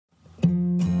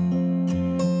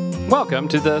Welcome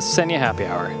to the Senya Happy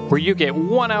Hour, where you get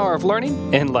 1 hour of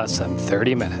learning in less than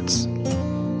 30 minutes.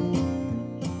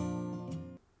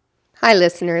 Hi,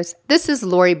 listeners. This is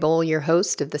Lori Bowl, your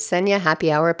host of the Senya Happy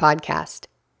Hour podcast.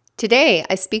 Today,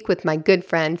 I speak with my good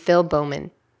friend, Phil Bowman.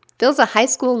 Phil's a high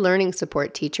school learning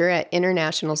support teacher at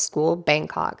International School,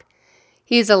 Bangkok.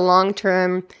 He's a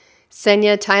long-term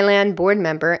Senya Thailand board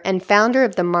member and founder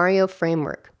of the Mario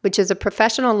Framework, which is a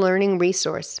professional learning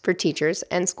resource for teachers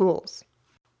and schools.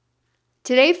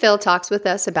 Today, Phil talks with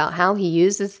us about how he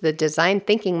uses the design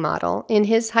thinking model in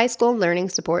his high school learning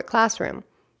support classroom.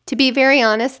 To be very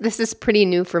honest, this is pretty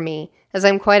new for me, as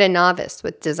I'm quite a novice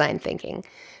with design thinking.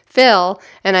 Phil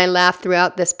and I laugh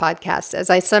throughout this podcast, as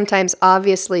I sometimes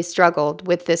obviously struggled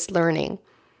with this learning.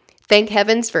 Thank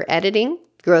heavens for editing,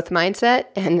 growth mindset,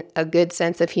 and a good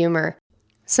sense of humor.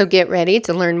 So get ready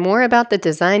to learn more about the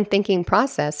design thinking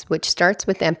process, which starts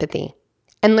with empathy,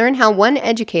 and learn how one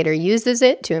educator uses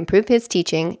it to improve his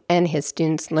teaching and his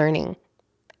students' learning.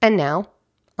 And now,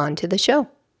 on to the show.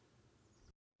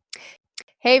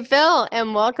 Hey, Phil,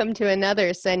 and welcome to another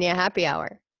Senya Happy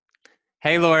Hour.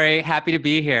 Hey, Lori. Happy to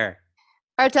be here.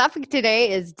 Our topic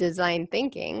today is design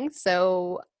thinking.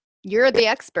 So you're the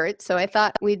expert, so I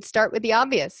thought we'd start with the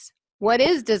obvious. What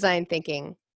is design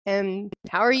thinking, and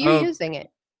how are you using it?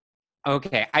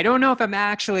 Okay. I don't know if I'm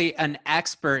actually an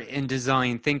expert in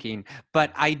design thinking,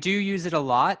 but I do use it a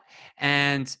lot.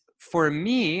 And for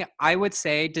me, I would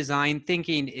say design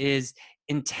thinking is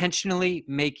intentionally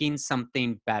making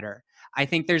something better. I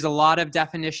think there's a lot of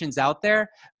definitions out there,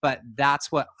 but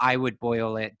that's what I would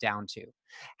boil it down to.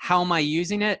 How am I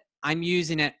using it? I'm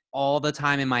using it all the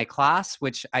time in my class,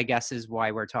 which I guess is why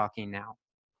we're talking now.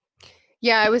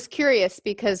 Yeah, I was curious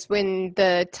because when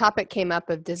the topic came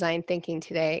up of design thinking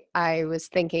today, I was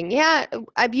thinking, yeah,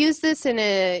 I've used this in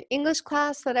an English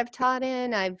class that I've taught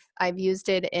in. I've used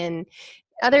it in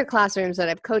other classrooms that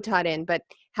I've co-taught in, but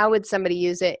how would somebody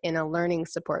use it in a learning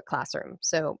support classroom?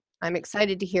 So I'm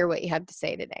excited to hear what you have to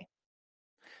say today.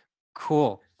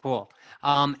 Cool.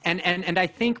 And I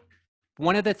think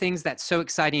one of the things that's so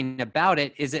exciting about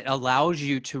it is it allows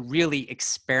you to really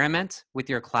experiment with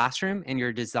your classroom and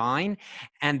your design,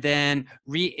 and then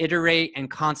reiterate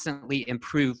and constantly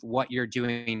improve what you're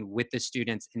doing with the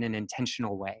students in an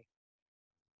intentional way.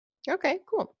 Okay,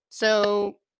 cool.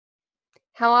 So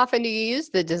how often do you use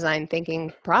the design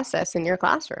thinking process in your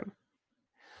classroom?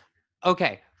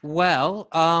 Okay, well,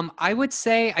 I would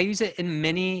say I use it in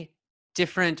many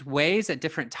different ways at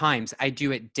different times. I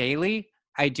do it daily,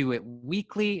 I do it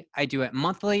weekly, I do it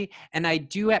monthly, and I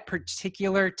do at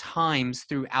particular times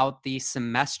throughout the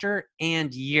semester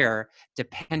and year,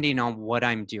 depending on what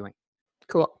I'm doing.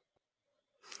 Cool.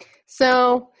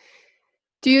 So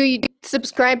do you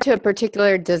subscribe to a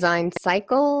particular design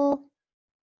cycle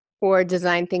or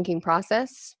design thinking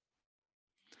process?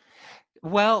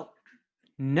 Well,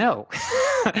 no.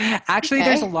 Actually,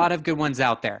 there's a lot of good ones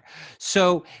out there.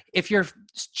 So if you're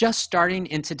just starting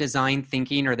into design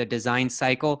thinking or the design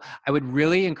cycle, I would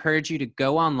really encourage you to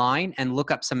go online and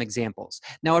look up some examples.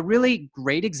 Now, a really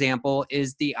great example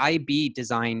is the IB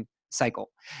design cycle.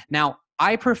 Now,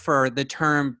 I prefer the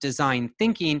term design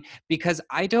thinking because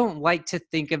I don't like to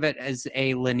think of it as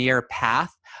a linear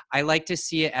path. I like to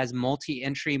see it as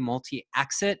multi-entry,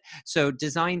 multi-exit. So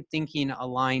design thinking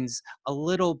aligns a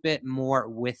little bit more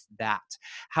with that.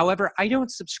 However, I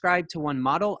don't subscribe to one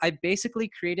model. I basically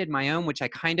created my own, which I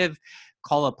kind of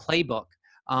call a playbook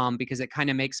because it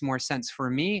kind of makes more sense for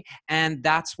me. And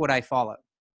that's what I follow.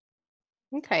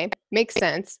 Okay, makes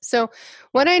sense. So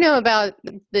what I know about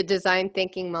the design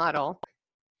thinking model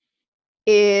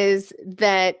is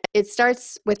that it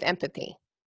starts with empathy.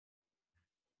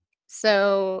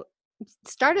 So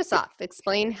start us off.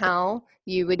 Explain how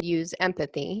you would use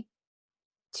empathy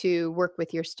to work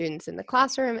with your students in the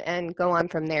classroom and go on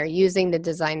from there using the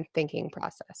design thinking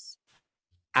process.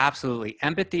 Absolutely.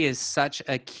 Empathy is such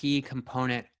a key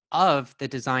component of the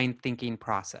design thinking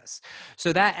process.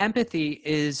 So that empathy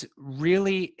is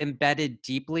really embedded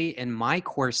deeply in my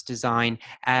course design,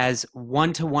 as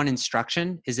one-to-one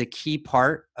instruction is a key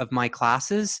part of my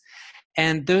classes.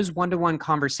 And those one-to-one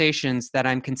conversations that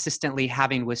I'm consistently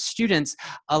having with students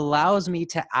allows me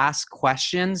to ask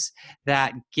questions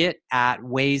that get at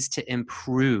ways to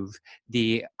improve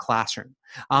the classroom.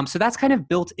 So that's kind of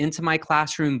built into my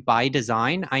classroom by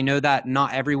design. I know that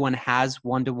not everyone has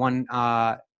one-to-one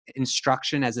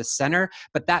instruction as a center,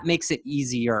 but that makes it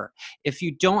easier. If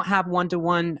you don't have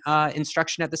one-to-one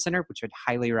instruction at the center, which I'd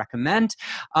highly recommend,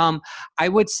 I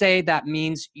would say that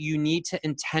means you need to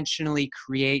intentionally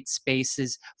create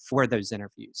spaces for those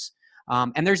interviews.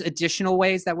 And there's additional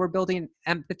ways that we're building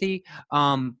empathy.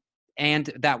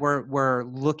 and that we're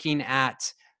looking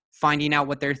at finding out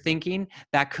what they're thinking.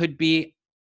 That could be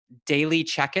daily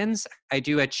check-ins. I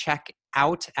do a check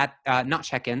out at, not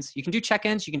check-ins. You can do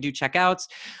check-ins, you can do check-outs,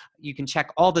 you can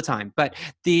check all the time. But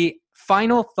the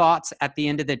final thoughts at the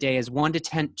end of the day is 1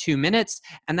 to 2 minutes.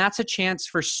 And that's a chance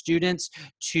for students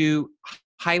to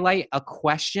highlight a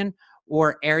question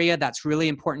or area that's really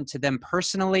important to them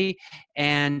personally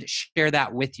and share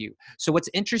that with you. So what's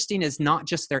interesting is not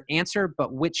just their answer,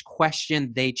 but which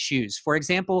question they choose. For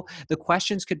example, the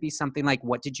questions could be something like,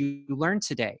 what did you learn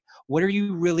today? What are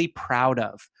you really proud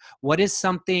of? What is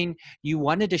something you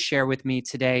wanted to share with me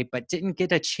today, but didn't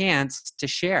get a chance to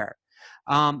share?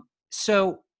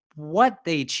 So what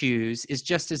they choose is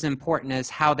just as important as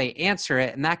how they answer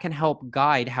it, and that can help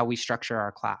guide how we structure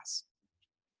our class.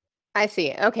 I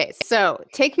see. Okay, so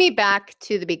take me back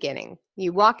to the beginning.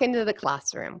 You walk into the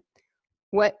classroom.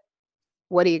 What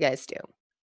do you guys do?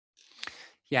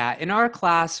 Yeah, in our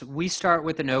class, we start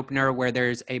with an opener where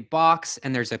there's a box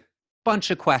and there's a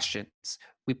bunch of questions.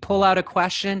 We pull out a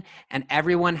question and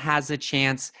everyone has a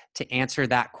chance to answer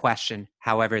that question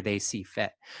however they see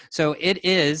fit. So it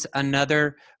is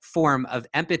another form of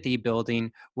empathy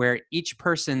building where each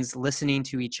person's listening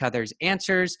to each other's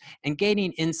answers and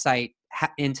gaining insight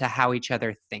into how each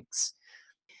other thinks.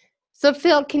 So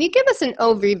Phil, can you give us an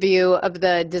overview of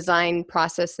the design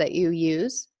process that you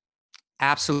use?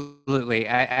 Absolutely.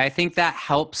 I think that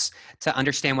helps to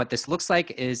understand what this looks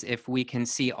like is if we can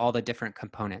see all the different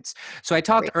components. So I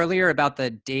talked earlier about the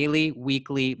daily,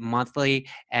 weekly, monthly,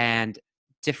 and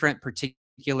different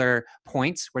particular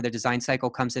points where the design cycle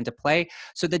comes into play.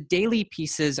 So the daily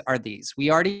pieces are these. We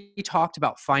already talked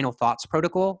about final thoughts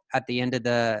protocol at the end of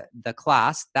the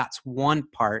class. That's one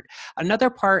part.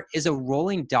 Another part is a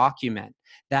rolling document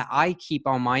that I keep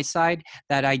on my side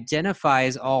that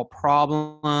identifies all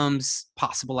problems,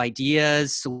 possible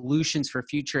ideas, solutions for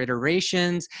future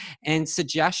iterations, and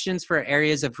suggestions for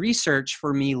areas of research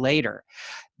for me later.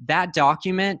 That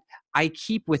document I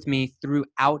keep with me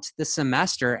throughout the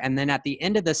semester. And then at the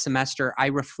end of the semester, I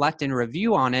reflect and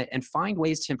review on it and find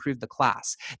ways to improve the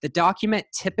class. The document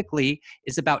typically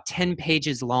is about 10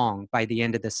 pages long by the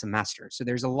end of the semester. So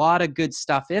there's a lot of good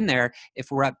stuff in there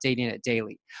if we're updating it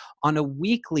daily. On a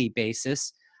weekly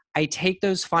basis, I take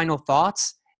those final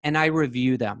thoughts and I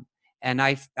review them. And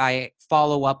I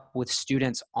follow up with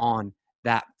students on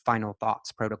that final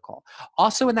thoughts protocol.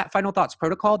 Also in that final thoughts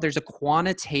protocol, there's a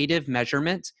quantitative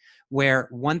measurement where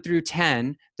 1 through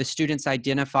 10, the students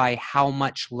identify how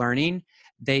much learning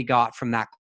they got from that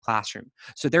classroom.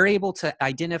 So they're able to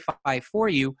identify for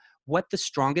you what the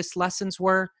strongest lessons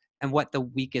were and what the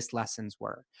weakest lessons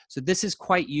were. So this is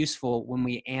quite useful when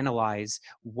we analyze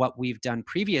what we've done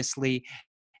previously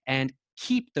and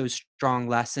keep those strong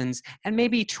lessons and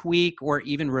maybe tweak or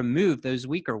even remove those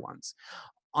weaker ones.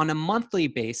 On a monthly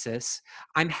basis,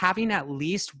 I'm having at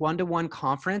least one-to-one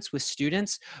conference with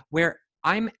students where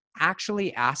I'm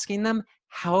actually asking them,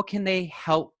 how can they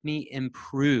help me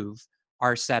improve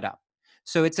our setup?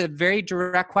 So it's a very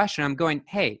direct question. I'm going,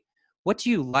 hey, what do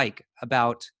you like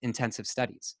about intensive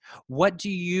studies? What do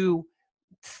you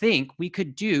think we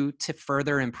could do to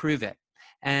further improve it?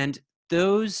 And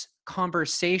those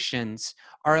conversations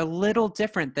are a little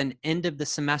different than end of the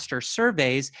semester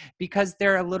surveys because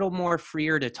they're a little more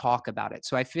freer to talk about it.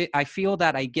 So I feel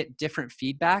that I get different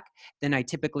feedback than I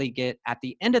typically get at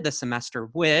the end of the semester,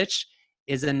 which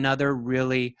is another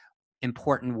really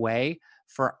important way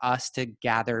for us to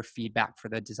gather feedback for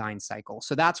the design cycle.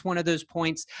 So that's one of those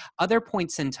points. Other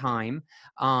points in time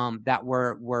that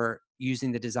we're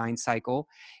using the design cycle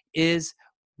is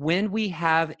when we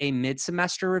have a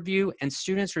mid-semester review and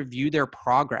students review their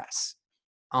progress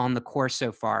on the course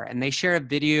so far, and they share a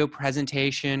video,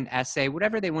 presentation, essay,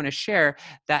 whatever they want to share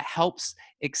that helps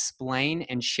explain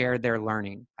and share their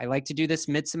learning. I like to do this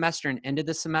mid-semester and end of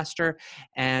the semester,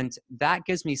 and that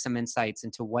gives me some insights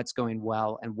into what's going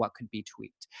well and what could be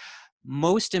tweaked.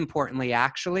 Most importantly,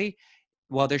 actually,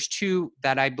 well, there's two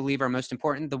that I believe are most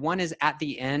important. The one is at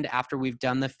the end, after we've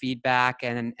done the feedback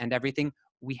and everything,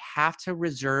 we have to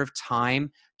reserve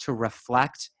time to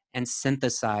reflect and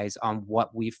synthesize on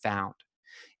what we've found.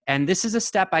 And this is a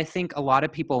step I think a lot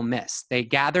of people miss. They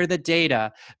gather the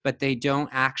data, but they don't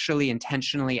actually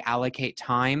intentionally allocate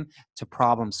time to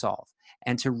problem solve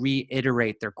and to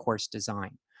reiterate their course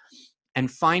design.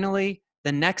 And finally,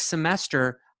 the next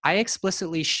semester, I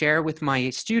explicitly share with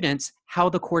my students how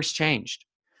the course changed.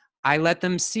 I let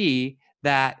them see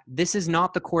that this is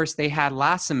not the course they had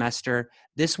last semester.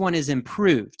 This one is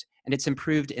improved, and it's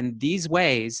improved in these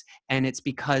ways, and it's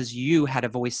because you had a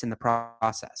voice in the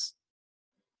process.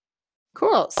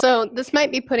 Cool. So this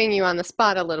might be putting you on the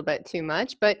spot a little bit too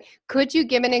much, but could you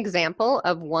give an example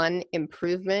of one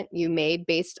improvement you made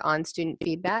based on student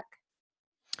feedback?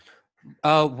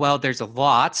 Oh, well, there's a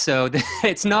lot. So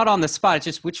it's not on the spot. It's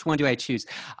just which one do I choose?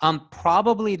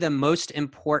 Probably the most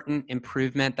important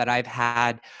improvement that I've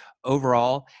had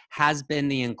overall has been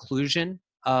the inclusion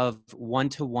of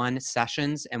one-to-one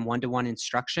sessions and one-to-one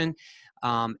instruction,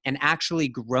 and actually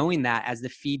growing that as the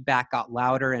feedback got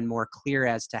louder and more clear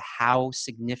as to how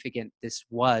significant this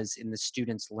was in the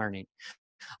students' learning.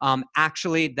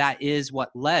 Actually, that is what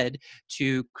led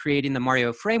to creating the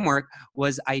Mario framework,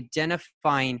 was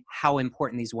identifying how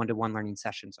important these one-to-one learning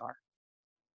sessions are.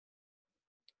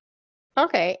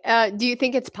 Okay. Do you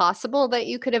think it's possible that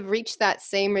you could have reached that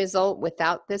same result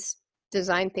without this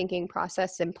design thinking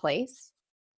process in place?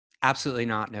 Absolutely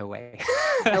not. No way.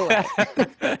 No way.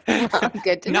 Well,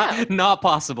 good to know. Not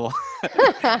possible.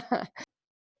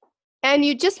 And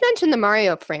you just mentioned the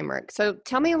Mario framework. So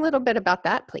tell me a little bit about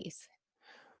that, please.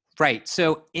 Right.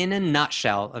 So, in a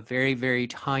nutshell, a very, very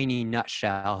tiny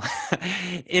nutshell,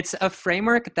 it's a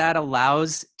framework that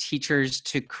allows teachers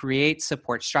to create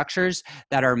support structures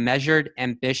that are measured,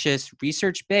 ambitious,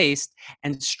 research based,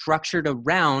 and structured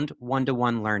around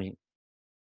one-to-one learning.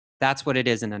 That's what it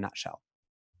is in a nutshell.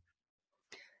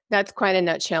 That's quite a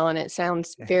nutshell, and it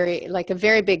sounds very like a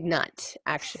very big nut,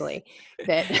 actually.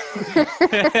 That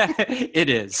It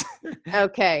is.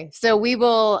 Okay, so we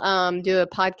will do a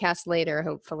podcast later,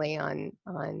 hopefully on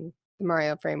the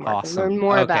Mario framework and learn Awesome.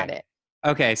 more about Okay. it.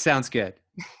 Okay. Sounds good.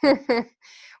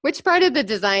 Which part of the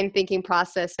design thinking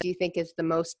process do you think is the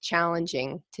most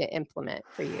challenging to implement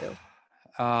for you?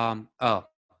 Oh,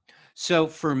 so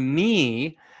for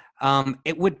me,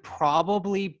 it would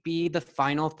probably be the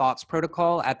final thoughts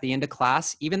protocol at the end of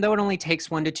class. Even though it only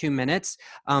takes 1 to 2 minutes,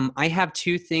 I have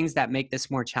two things that make this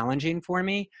more challenging for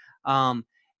me. Um,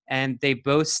 and they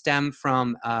both stem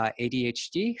from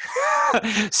ADHD.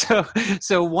 so,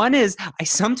 so one is I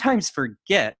sometimes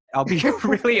forget. I'll be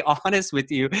really honest with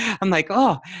you. I'm like,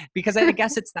 oh, because I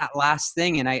guess it's that last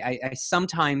thing, and I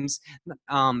sometimes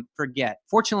forget.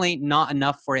 Fortunately, not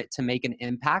enough for it to make an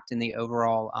impact in the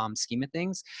overall scheme of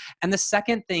things. And the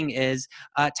second thing is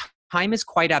time is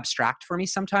quite abstract for me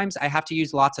sometimes. I have to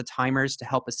use lots of timers to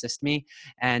help assist me.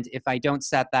 And if I don't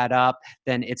set that up,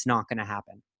 then it's not going to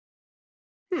happen.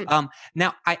 Hmm.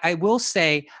 Now, I will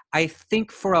say, I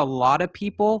think for a lot of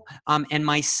people, and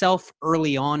myself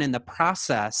early on in the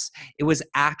process, it was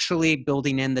actually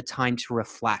building in the time to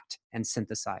reflect and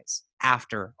synthesize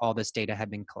after all this data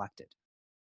had been collected.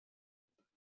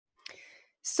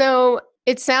 So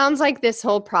it sounds like this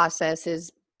whole process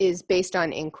is based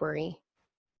on inquiry.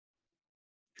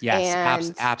 Yes,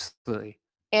 And absolutely.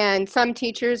 and some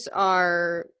teachers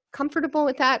are comfortable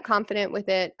with that, confident with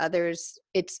it. Others,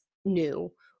 it's new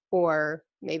or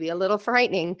maybe a little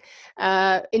frightening,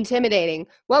 intimidating.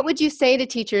 What would you say to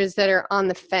teachers that are on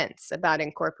the fence about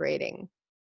incorporating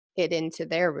it into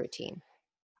their routine?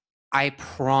 I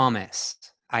promise,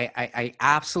 I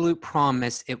absolute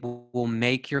promise it will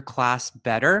make your class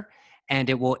better and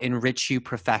it will enrich you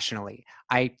professionally.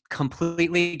 I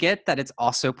completely get that it's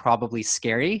also probably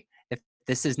scary if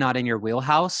this is not in your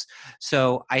wheelhouse.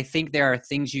 So I think there are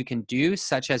things you can do,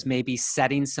 such as maybe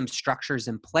setting some structures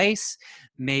in place,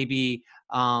 maybe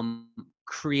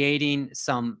creating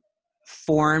some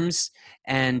forms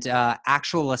and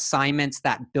actual assignments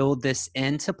that build this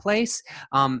into place,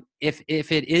 if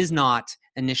it is not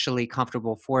initially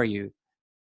comfortable for you.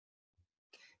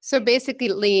 So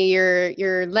basically,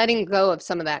 you're letting go of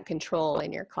some of that control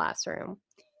in your classroom.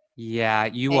 Yeah,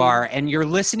 you are. And And you're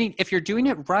listening. If you're doing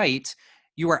it right,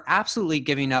 you are absolutely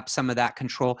giving up some of that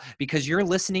control because you're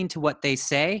listening to what they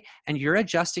say and you're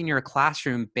adjusting your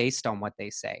classroom based on what they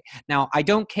say. Now, I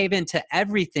don't cave into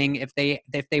everything if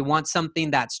they want something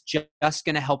that's just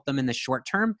going to help them in the short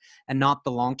term and not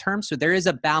the long term. So there is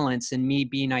a balance in me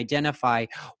being identify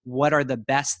what are the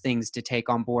best things to take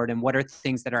on board and what are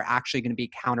things that are actually going to be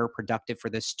counterproductive for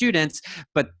the students,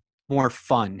 but more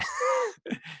fun.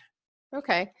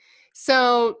 okay,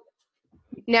 so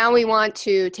now we want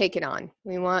to take it on.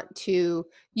 We want to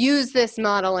use this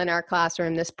model in our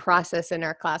classroom, this process in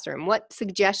our classroom. What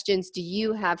suggestions do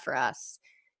you have for us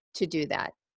to do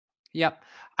that? Yep.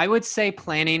 I would say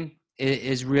planning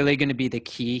is really going to be the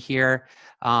key here.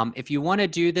 If you want to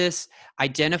do this,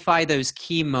 identify those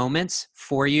key moments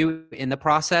for you in the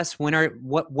process.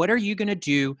 What are you going to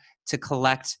do to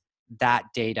collect that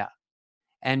data?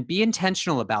 And be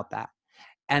intentional about that.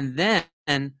 And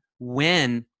then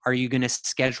when are you going to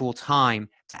schedule time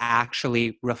to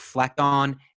actually reflect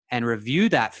on and review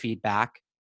that feedback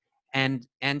and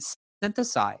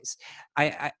synthesize?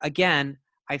 Again,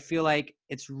 I feel like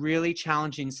it's really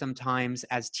challenging sometimes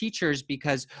as teachers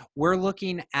because we're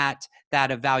looking at that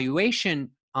evaluation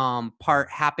part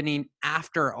happening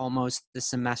after almost the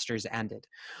semester's ended.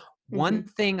 One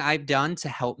thing I've done to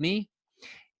help me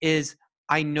is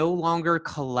I no longer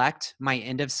collect my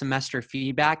end of semester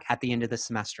feedback at the end of the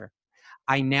semester.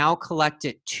 I now collect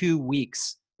it 2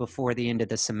 weeks before the end of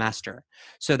the semester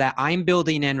so that I'm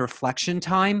building in reflection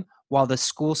time while the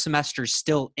school semester is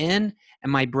still in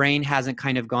and my brain hasn't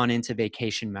kind of gone into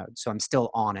vacation mode. So I'm still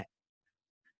on it.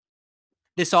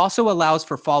 This also allows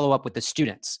for follow-up with the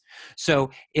students.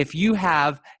 So if you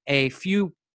have a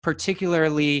few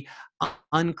particularly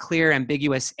unclear,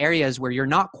 ambiguous areas where you're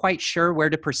not quite sure where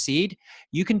to proceed,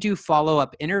 you can do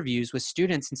follow-up interviews with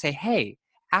students and say, hey,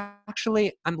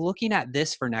 actually, I'm looking at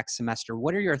this for next semester.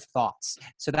 What are your thoughts?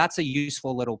 So that's a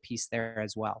useful little piece there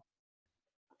as well.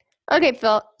 Okay,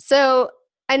 Phil. So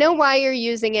I know why you're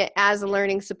using it as a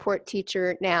learning support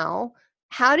teacher now.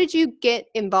 How did you get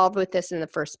involved with this in the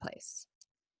first place?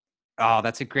 Oh,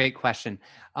 that's a great question.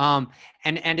 And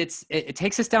it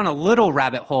takes us down a little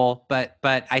rabbit hole, but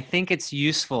I think it's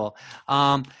useful.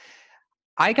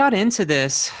 I got into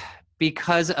this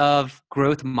because of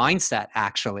growth mindset,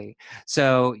 actually.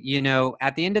 So,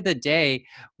 at the end of the day,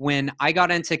 when I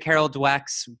got into Carol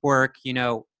Dweck's work,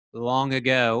 long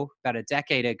ago, about a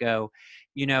decade ago,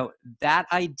 that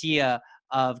idea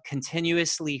of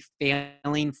continuously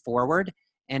failing forward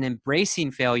and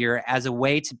embracing failure as a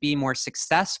way to be more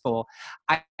successful,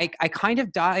 I kind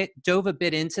of dove a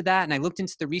bit into that, and I looked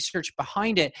into the research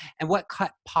behind it, and what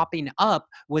kept popping up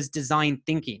was design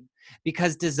thinking.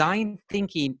 Because design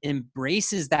thinking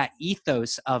embraces that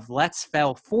ethos of let's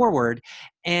fail forward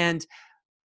and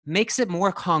makes it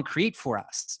more concrete for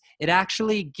us. It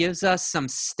actually gives us some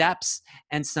steps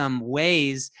and some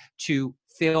ways to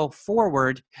fail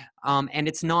forward, and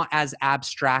it's not as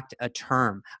abstract a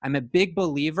term. I'm a big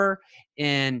believer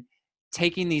in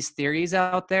taking these theories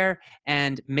out there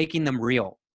and making them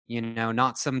real,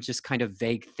 not some just kind of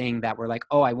vague thing that we're like,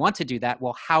 oh, I want to do that.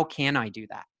 Well, how can I do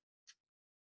that?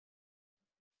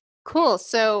 Cool.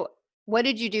 So what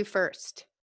did you do first?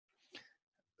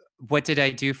 What did I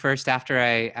do first after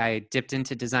I dipped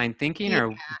into design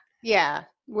thinking? Yeah.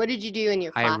 What did you do in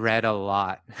your class? I read a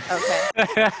lot. Okay.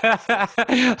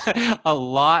 a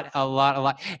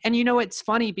lot. And it's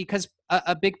funny because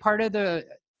a big part of the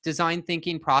design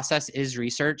thinking process is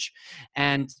research.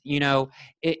 And,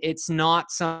 it's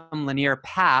not some linear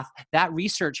path. That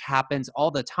research happens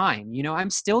all the time. I'm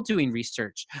still doing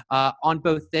research on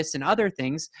both this and other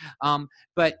things,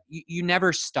 but you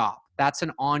never stop. That's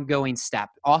an ongoing step.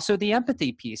 Also, the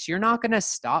empathy piece. You're not going to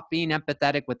stop being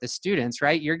empathetic with the students,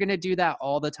 right? You're going to do that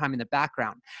all the time in the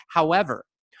background. However,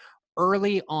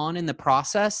 early on in the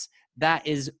process, that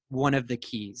is one of the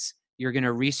keys. You're going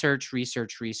to research.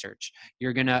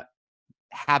 You're going to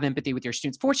have empathy with your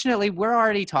students. Fortunately, we're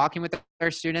already talking with our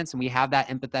students and we have that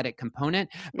empathetic component.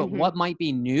 But what might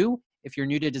be new, if you're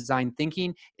new to design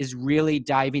thinking, is really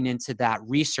diving into that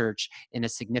research in a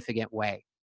significant way.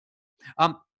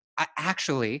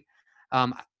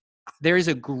 There is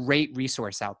a great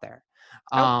resource out there.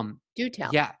 Do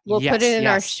tell. Yeah. We'll put it in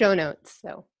our show notes.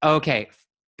 So. Okay.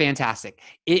 Fantastic.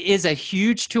 It is a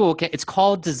huge toolkit. It's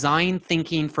called Design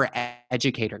Thinking for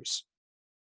Educators.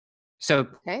 So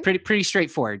pretty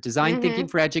straightforward. Design Thinking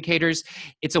for Educators.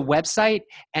 It's a website,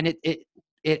 and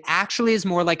it actually is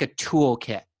more like a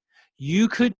toolkit. You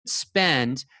could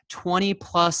spend 20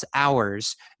 plus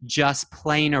hours just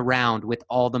playing around with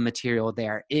all the material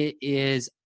there. It is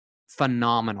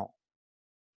phenomenal.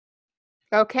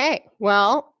 Okay.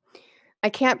 Well, I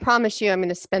can't promise you I'm going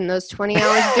to spend those 20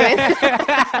 hours doing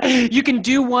it. You can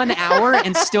do 1 hour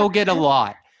and still get a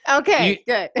lot. Okay,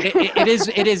 good.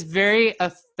 It is very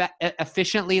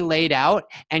efficiently laid out,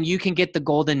 and you can get the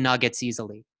golden nuggets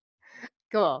easily.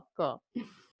 Cool. All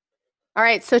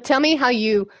right. So tell me how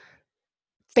you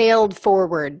failed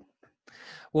forward.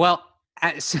 Well,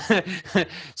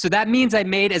 so that means I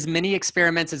made as many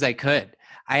experiments as I could.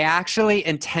 I actually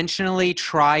intentionally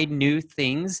tried new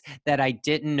things that I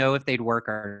didn't know if they'd work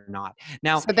or not.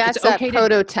 Now, so that's that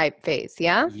prototype phase,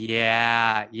 yeah?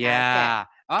 Yeah.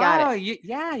 Okay. Got it.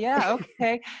 Yeah.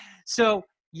 Okay. So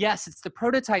yes, it's the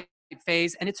prototype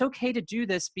phase, and it's okay to do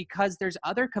this because there's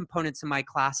other components in my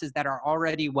classes that are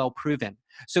already well proven.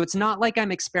 So it's not like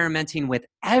I'm experimenting with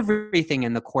everything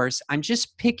in the course. I'm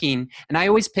just picking, and I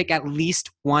always pick at least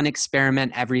one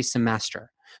experiment every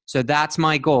semester. So that's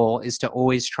my goal, is to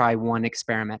always try one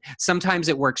experiment. Sometimes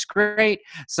it works great.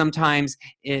 Sometimes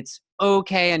it's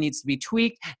okay and needs to be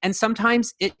tweaked. And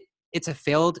sometimes it's a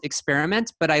failed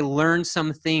experiment, but I learned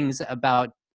some things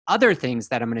about other things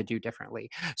that I'm going to do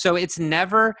differently. So it's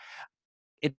never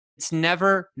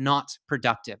not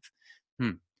productive.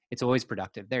 It's always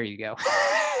productive. There you go.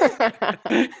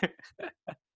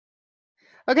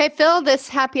 Okay, Phil, this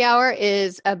happy hour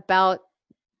is about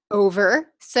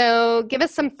over. So give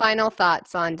us some final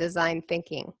thoughts on design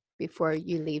thinking before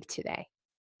you leave today.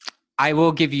 I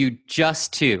will give you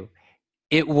just 2.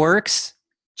 It works.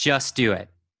 Just do it.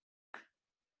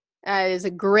 That is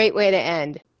a great way to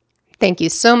end. Thank you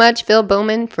so much, Phil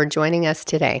Bowman, for joining us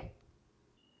today.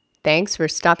 Thanks for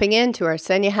stopping in to our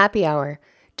Senya Happy Hour.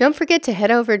 Don't forget to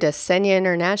head over to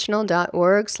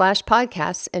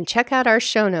senyainternational.org/podcasts and check out our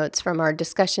show notes from our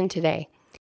discussion today.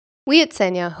 We at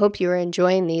Senya hope you are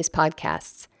enjoying these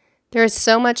podcasts. There is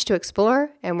so much to explore,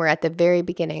 and we're at the very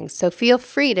beginning, so feel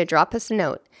free to drop us a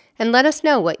note and let us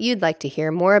know what you'd like to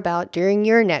hear more about during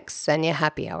your next Senya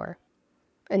Happy Hour.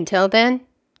 Until then,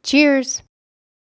 cheers!